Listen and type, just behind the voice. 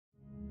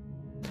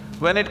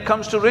When it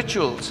comes to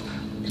rituals,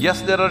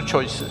 yes, there are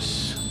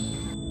choices.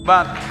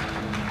 But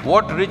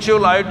what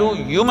ritual I do,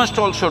 you must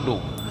also do.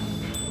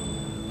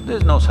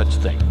 There's no such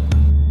thing.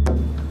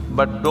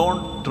 But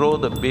don't throw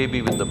the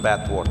baby with the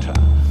bathwater.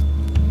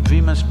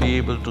 We must be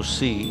able to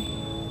see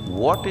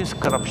what is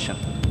corruption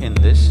in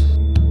this.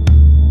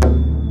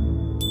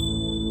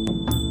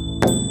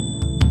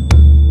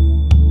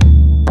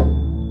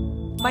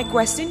 My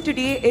question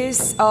today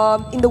is,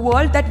 in the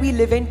world that we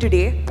live in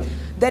today,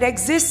 there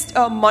exist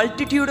a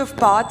multitude of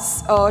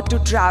paths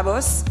to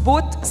traverse,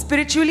 both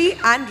spiritually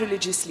and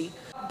religiously.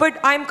 But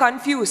I'm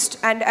confused,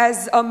 and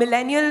as a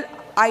millennial,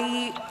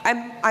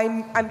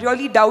 I'm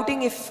really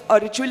doubting if a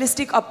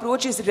ritualistic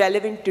approach is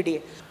relevant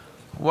today.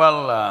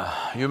 Well,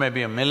 you may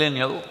be a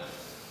millennial,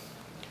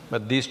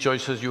 but these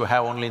choices you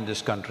have only in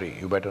this country,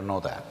 you better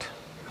know that.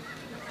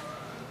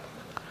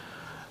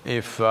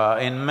 If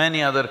in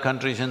many other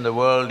countries in the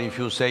world, if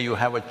you say you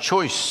have a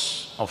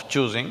choice of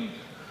choosing,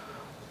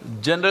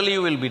 generally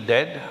you will be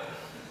dead.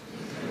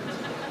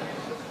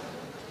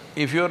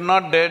 If you're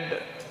not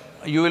dead,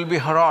 you will be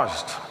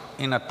harassed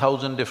in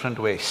 1,000 different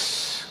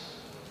ways.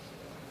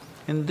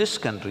 In this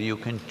country, you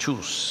can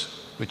choose,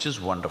 which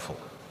is wonderful.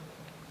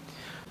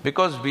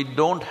 Because we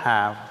don't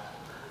have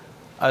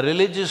a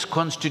religious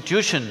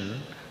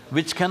constitution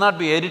which cannot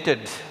be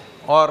edited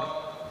or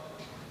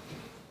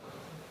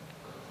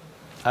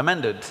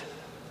amended.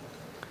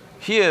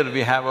 Here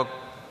we have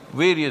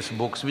various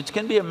books which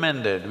can be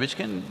amended, which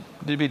can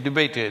be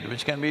debated,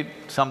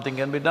 something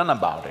can be done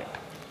about it.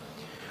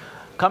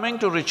 Coming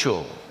to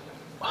ritual,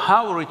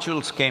 how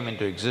rituals came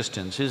into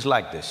existence is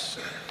like this.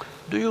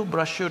 Do you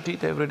brush your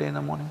teeth every day in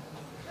the morning?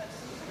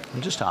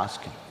 I'm just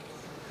asking.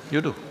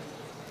 You do?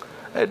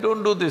 Hey,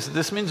 don't do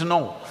this means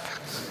no.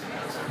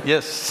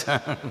 Yes.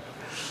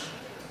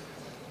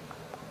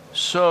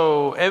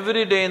 So,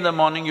 every day in the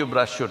morning you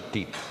brush your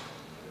teeth.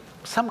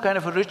 Some kind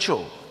of a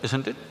ritual,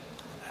 isn't it?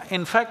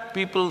 In fact,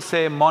 people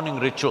say morning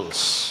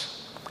rituals.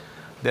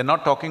 They're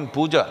not talking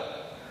puja,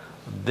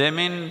 they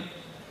mean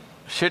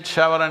shit,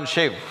 shower and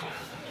shave.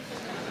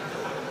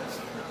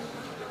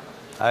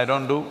 I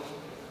don't do,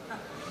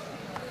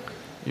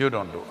 you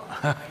don't do.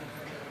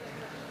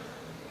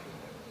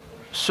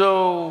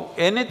 So,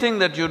 anything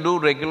that you do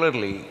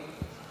regularly,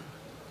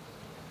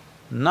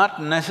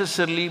 not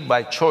necessarily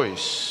by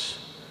choice,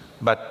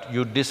 but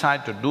you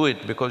decide to do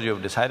it because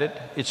you've decided,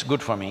 it's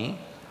good for me,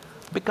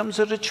 becomes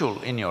a ritual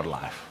in your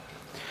life.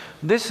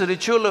 This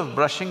ritual of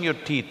brushing your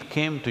teeth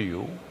came to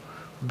you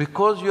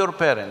because your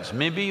parents,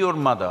 maybe your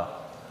mother,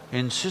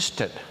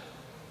 insisted.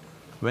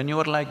 When you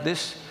were like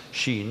this,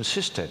 she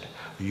insisted,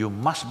 you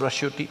must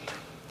brush your teeth.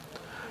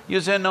 You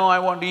say, no, I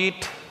want to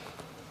eat.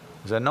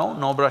 You say, no,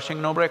 no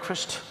brushing, no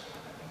breakfast.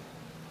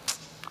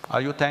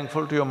 Are you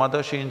thankful to your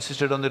mother, she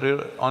insisted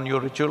on your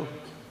ritual?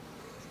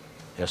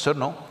 Yes or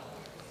no?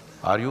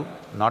 Are you?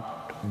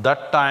 Not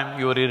that time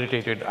you were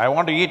irritated, I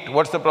want to eat,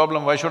 what's the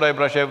problem, why should I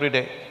brush every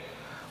day?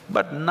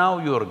 But now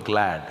you're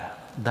glad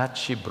that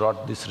she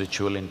brought this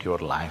ritual into your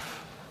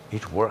life.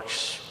 It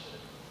works,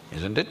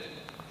 isn't it?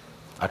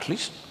 At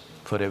least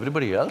for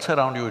everybody else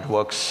around you, it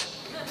works.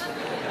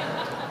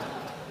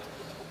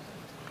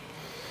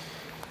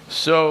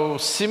 So,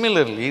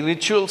 similarly,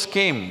 rituals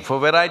came for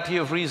variety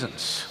of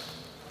reasons.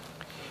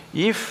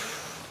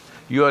 If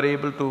you are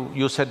able to…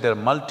 you said there are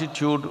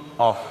multitude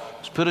of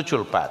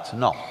spiritual paths.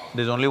 No,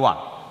 there's only one.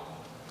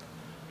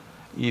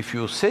 If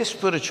you say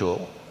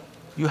spiritual,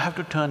 you have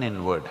to turn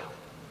inward.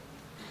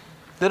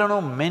 There are no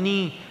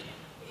many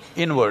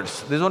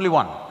inwards, there's only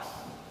one.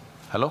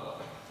 Hello?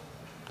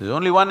 There's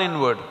only one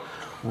inward.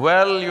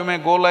 Well, you may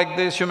go like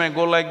this, you may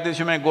go like this,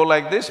 you may go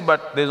like this,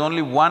 but there's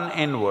only one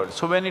inward.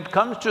 So when it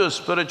comes to a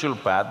spiritual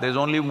path, there's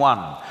only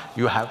one.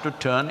 You have to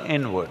turn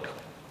inward.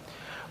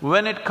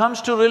 When it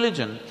comes to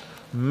religion,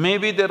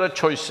 maybe there are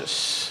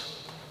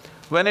choices.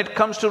 When it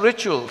comes to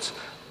rituals,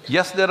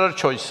 yes, there are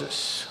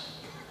choices.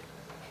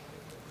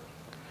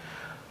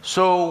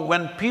 So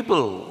when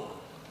people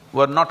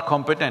were not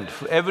competent,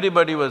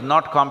 everybody was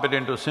not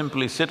competent to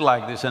simply sit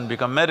like this and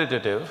become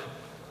meditative,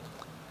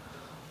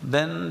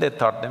 then they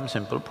taught them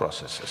simple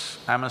processes.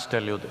 I must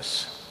tell you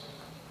this.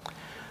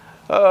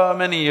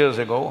 Many years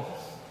ago,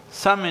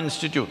 some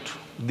institute,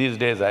 these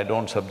days I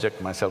don't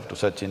subject myself to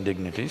such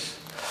indignities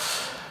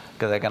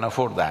because I can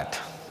afford that.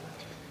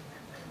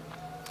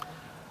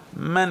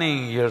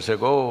 Many years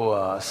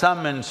ago,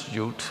 some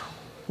institute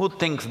who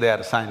thinks they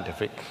are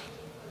scientific,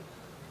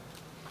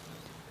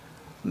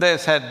 they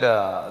said,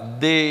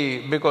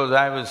 because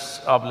I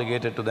was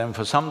obligated to them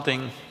for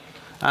something,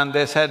 and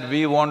they said,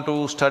 we want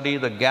to study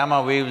the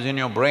gamma waves in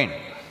your brain.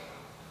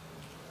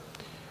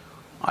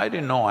 I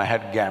didn't know I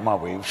had gamma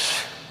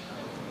waves.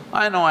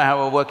 I know I have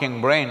a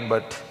working brain,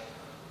 but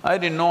I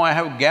didn't know I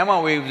have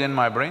gamma waves in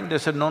my brain. They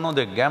said, no, no,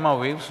 they're gamma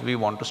waves, we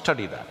want to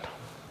study that.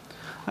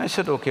 I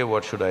said, okay,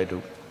 what should I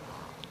do?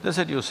 They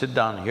said, you sit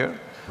down here,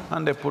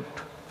 and they put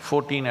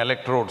 14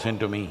 electrodes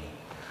into me,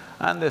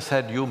 and they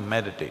said, you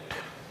meditate.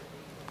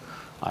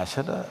 I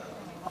said,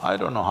 I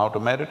don't know how to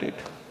meditate.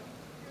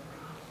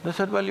 They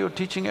said, well, you're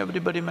teaching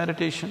everybody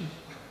meditation.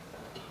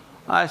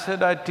 I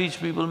said, I teach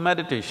people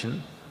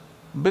meditation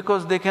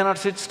because they cannot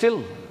sit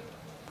still.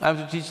 I have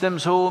to teach them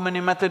so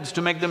many methods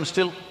to make them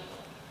still.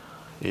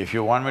 If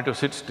you want me to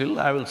sit still,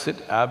 I will sit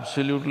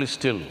absolutely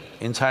still,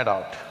 inside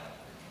out.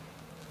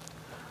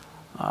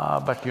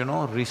 But you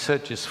know,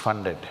 research is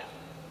funded.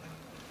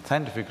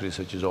 Scientific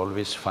research is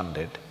always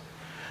funded.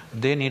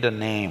 They need a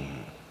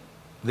name,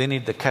 they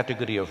need the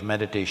category of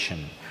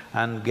meditation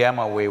and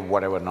gamma wave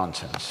whatever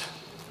nonsense.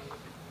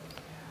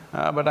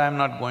 But I'm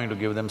not going to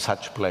give them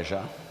such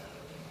pleasure.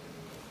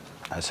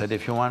 I said,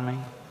 if you want me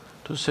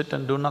to sit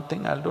and do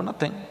nothing, I'll do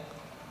nothing,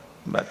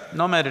 but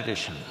no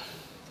meditation.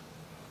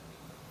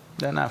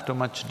 Then after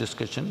much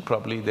discussion,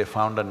 probably they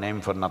found a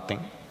name for nothing.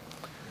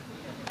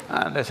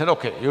 And I said,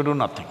 okay, you do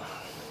nothing.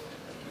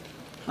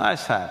 I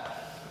sat.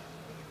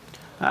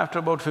 After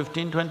about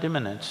 15–20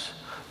 minutes,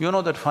 you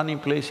know that funny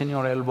place in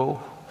your elbow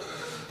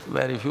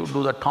where if you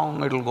do the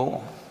tongue, it'll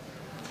go?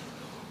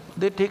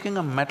 They're taking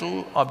a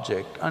metal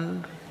object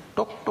and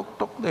tok, tok,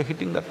 tok, they're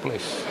hitting that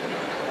place.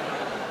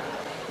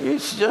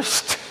 It's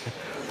just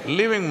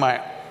leaving my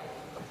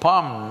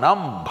palm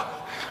numb.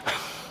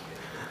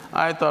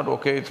 I thought,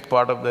 okay, it's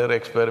part of their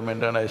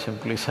experiment and I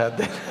simply sat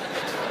there.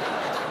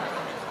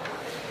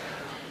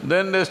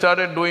 Then they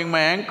started doing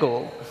my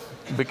ankle,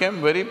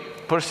 became very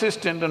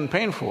persistent and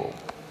painful.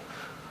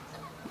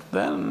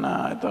 Then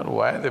I thought,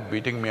 why are they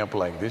beating me up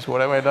like this?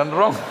 What have I done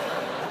wrong?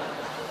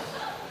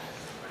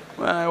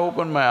 When I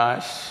opened my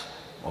eyes,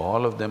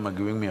 all of them are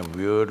giving me a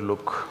weird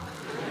look.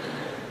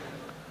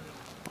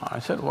 I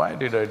said, why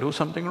did I do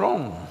something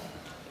wrong?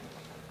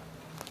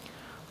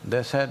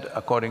 They said,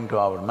 according to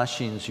our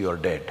machines, you're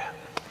dead.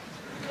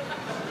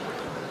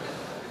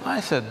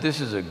 I said,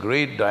 this is a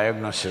great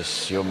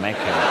diagnosis you're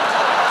making.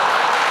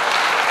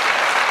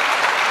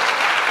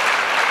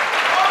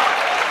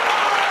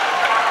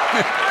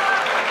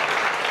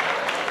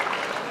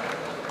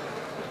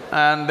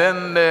 And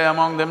then they,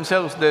 among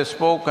themselves, they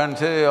spoke and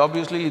say,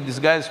 obviously this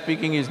guy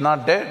speaking is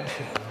not dead.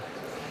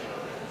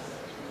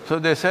 So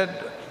they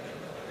said,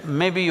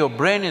 maybe your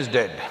brain is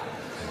dead.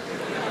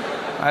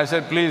 I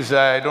said, please,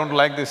 I don't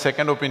like this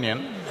second opinion.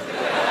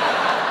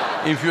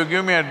 If you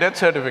give me a death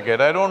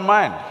certificate, I don't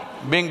mind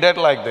being dead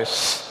like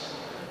this.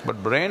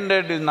 But brain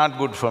dead is not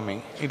good for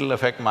me, it'll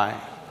affect my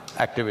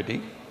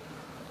activity.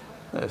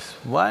 Yes,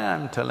 why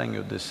I'm telling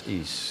you this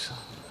is,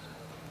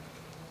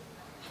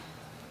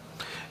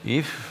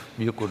 if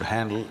you could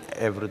handle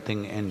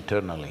everything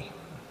internally,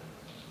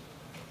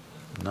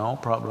 no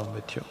problem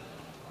with you.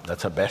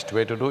 That's the best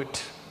way to do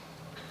it.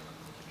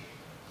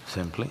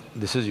 Simply,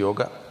 this is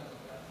yoga.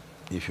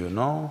 If you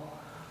know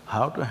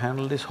how to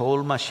handle this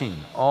whole machine,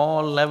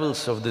 all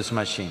levels of this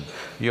machine,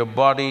 your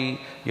body,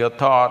 your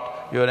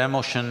thought, your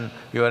emotion,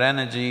 your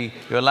energy,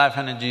 your life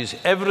energies,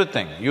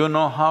 everything, you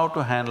know how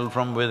to handle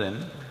from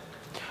within,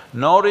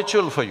 no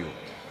ritual for you.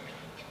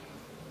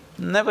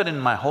 Never in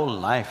my whole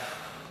life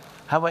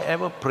have I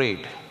ever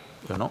prayed,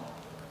 you know.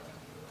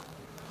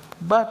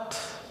 But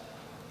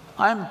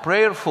I'm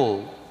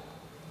prayerful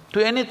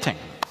to anything.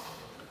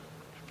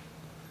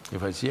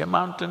 If I see a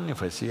mountain,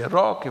 if I see a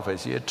rock, if I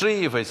see a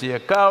tree, if I see a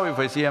cow, if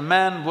I see a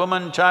man,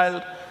 woman,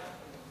 child,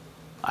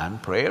 I'm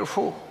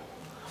prayerful.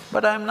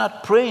 But I'm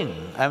not praying,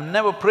 I've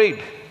never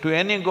prayed to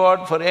any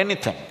god for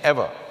anything,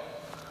 ever.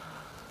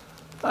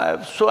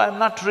 So I'm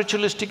not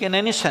ritualistic in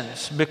any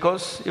sense,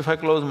 because if I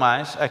close my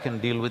eyes, I can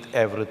deal with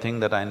everything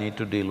that I need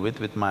to deal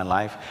with my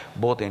life,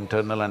 both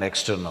internal and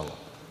external.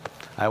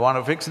 I want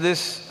to fix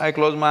this, I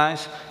close my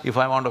eyes. If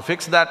I want to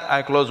fix that,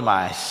 I close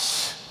my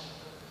eyes.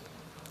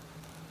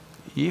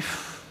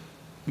 If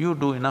you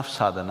do enough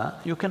sadhana,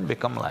 you can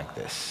become like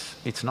this.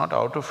 It's not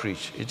out of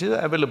reach, it is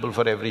available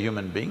for every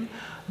human being.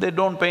 They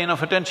don't pay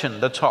enough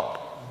attention, that's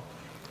all.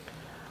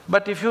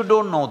 But if you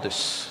don't know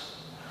this,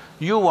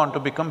 you want to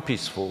become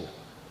peaceful,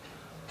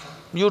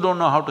 you don't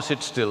know how to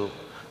sit still,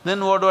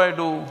 then what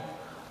do?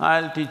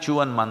 I'll teach you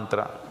one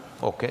mantra.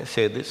 Okay,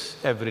 say this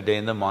every day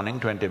in the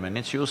morning, 20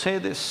 minutes, you say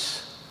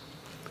this.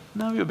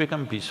 Now you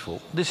become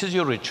peaceful. This is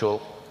your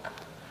ritual.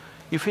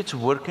 If it's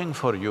working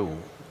for you,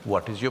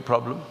 what is your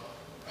problem?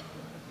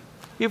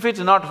 If it's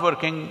not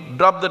working,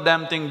 drop the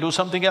damn thing, do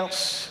something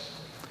else.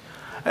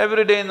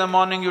 Every day in the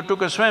morning you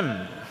took a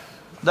swim,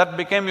 that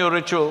became your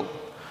ritual,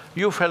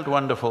 you felt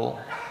wonderful,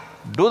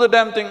 do the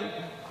damn thing.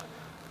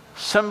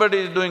 Somebody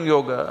is doing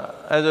yoga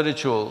as a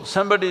ritual,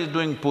 somebody is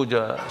doing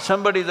puja,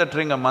 somebody is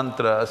uttering a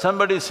mantra,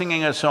 somebody is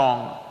singing a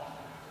song.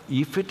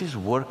 If it is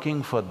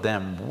working for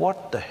them,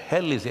 what the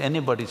hell is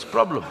anybody's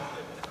problem?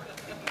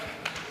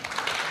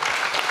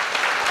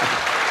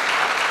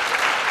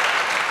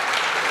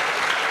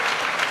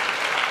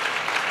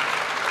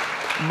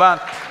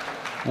 But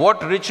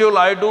what ritual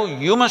I do,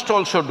 you must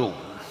also do.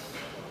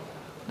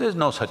 There's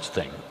no such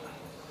thing.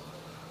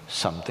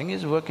 Something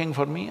is working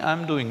for me,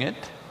 I'm doing it.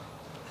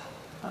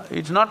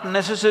 It's not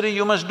necessary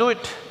you must do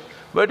it.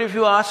 But if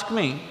you ask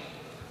me,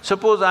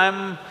 suppose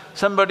I'm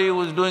somebody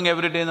who's doing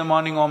every day in the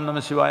morning Om Namah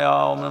Shivaya,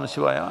 Om Namah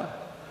Shivaya,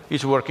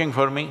 it's working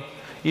for me.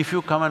 If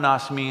you come and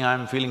ask me,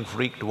 I'm feeling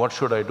freaked, what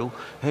should I do?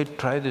 Hey,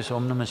 try this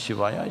Om Namah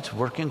Shivaya, it's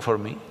working for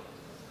me.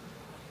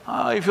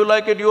 If you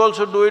like it, you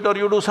also do it or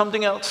you do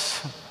something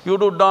else. You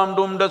do dom,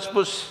 doom, dutch,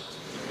 puss.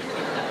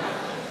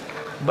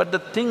 But the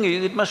thing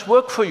is, it must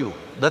work for you.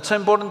 That's the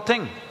important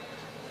thing.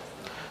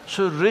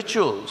 So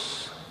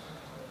rituals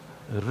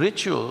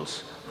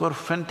were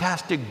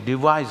fantastic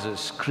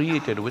devices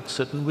created with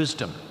certain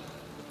wisdom.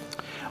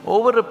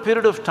 Over a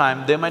period of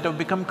time, they might have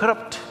become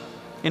corrupt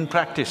in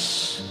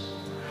practice.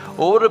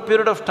 Over a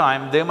period of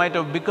time, they might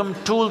have become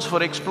tools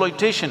for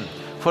exploitation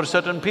for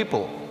certain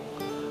people.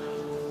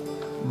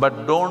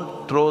 But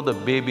don't throw the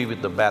baby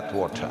with the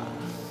bathwater.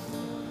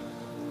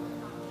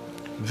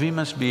 We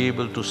must be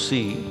able to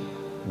see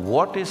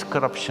what is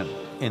corruption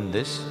in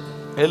this,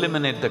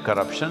 eliminate the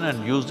corruption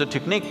and use the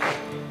technique.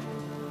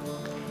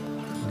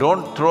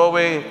 Don't throw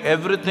away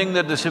everything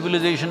that the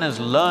civilization has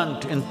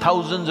learnt in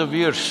thousands of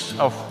years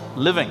of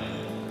living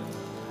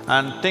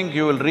and think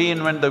you will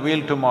reinvent the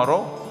wheel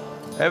tomorrow.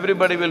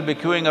 Everybody will be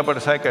queuing up at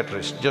a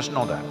psychiatrist, just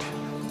know that.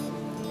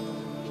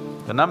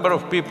 The number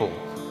of people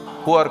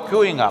who are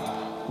queuing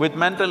up with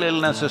mental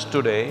illnesses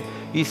today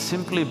is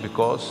simply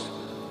because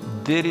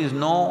there is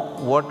no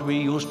what we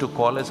used to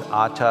call as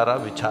achara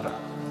vichara.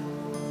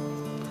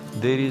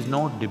 There is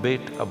no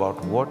debate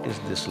about what is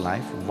this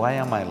life, why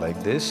am I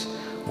like this,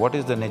 what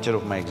is the nature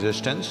of my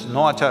existence,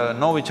 no achara,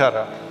 no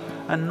vichara,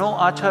 and no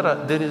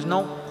achara, there is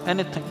no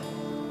anything.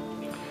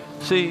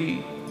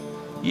 See,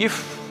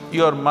 if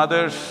your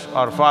mothers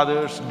or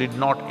fathers did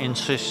not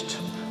insist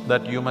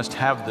that you must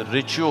have the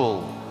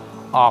ritual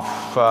of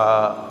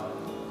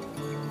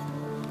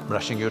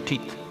brushing your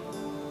teeth,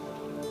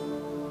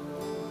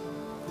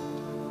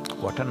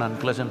 what an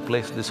unpleasant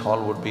place this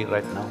hall would be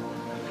right now.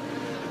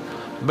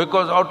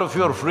 Because out of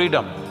your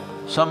freedom,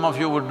 some of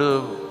you would,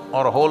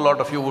 or a whole lot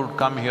of you would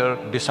come here,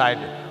 decide,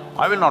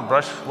 I will not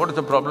brush, what is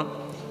the problem?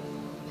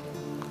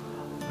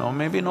 No,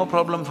 maybe no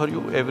problem for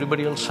you,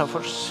 everybody else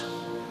suffers.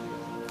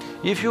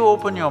 If you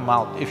open your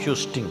mouth, if you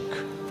stink,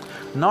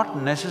 not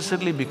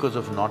necessarily because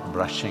of not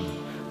brushing,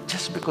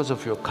 just because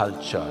of your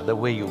culture, the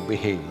way you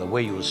behave, the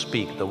way you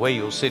speak, the way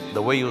you sit,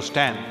 the way you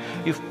stand,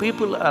 if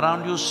people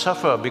around you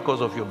suffer because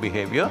of your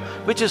behavior,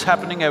 which is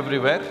happening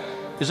everywhere,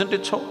 isn't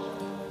it so?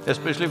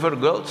 Especially for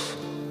girls,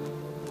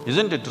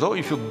 isn't it so?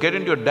 If you get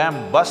into a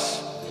damn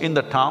bus in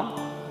the town,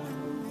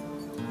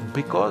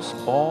 because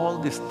all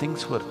these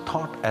things were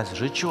taught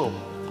as ritual,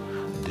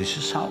 this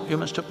is how you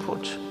must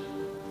approach.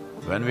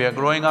 When we are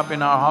growing up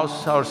in our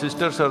house, our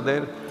sisters are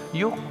there,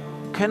 you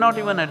cannot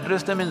even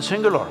address them in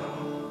singular.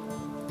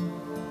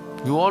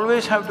 You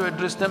always have to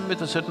address them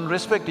with a certain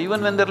respect,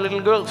 even when they're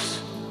little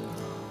girls.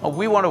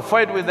 We want to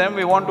fight with them,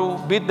 we want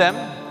to beat them,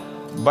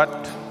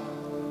 but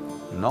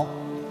no,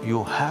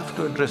 you have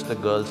to address the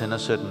girls in a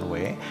certain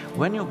way.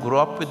 When you grow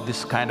up with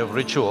this kind of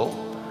ritual,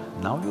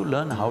 now you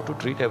learn how to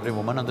treat every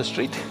woman on the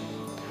street.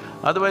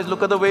 Otherwise,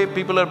 look at the way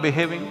people are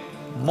behaving,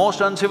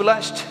 most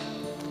uncivilized.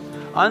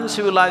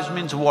 Uncivilized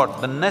means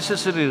what? The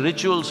necessary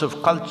rituals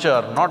of culture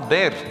are not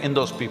there in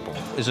those people,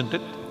 isn't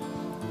it?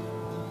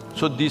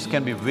 So these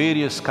can be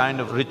various kind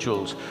of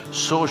rituals,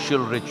 social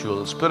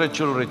rituals,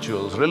 spiritual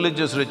rituals,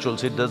 religious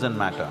rituals, it doesn't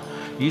matter.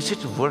 Is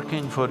it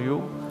working for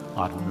you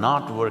or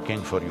not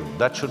working for you?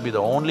 That should be the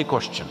only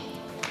question.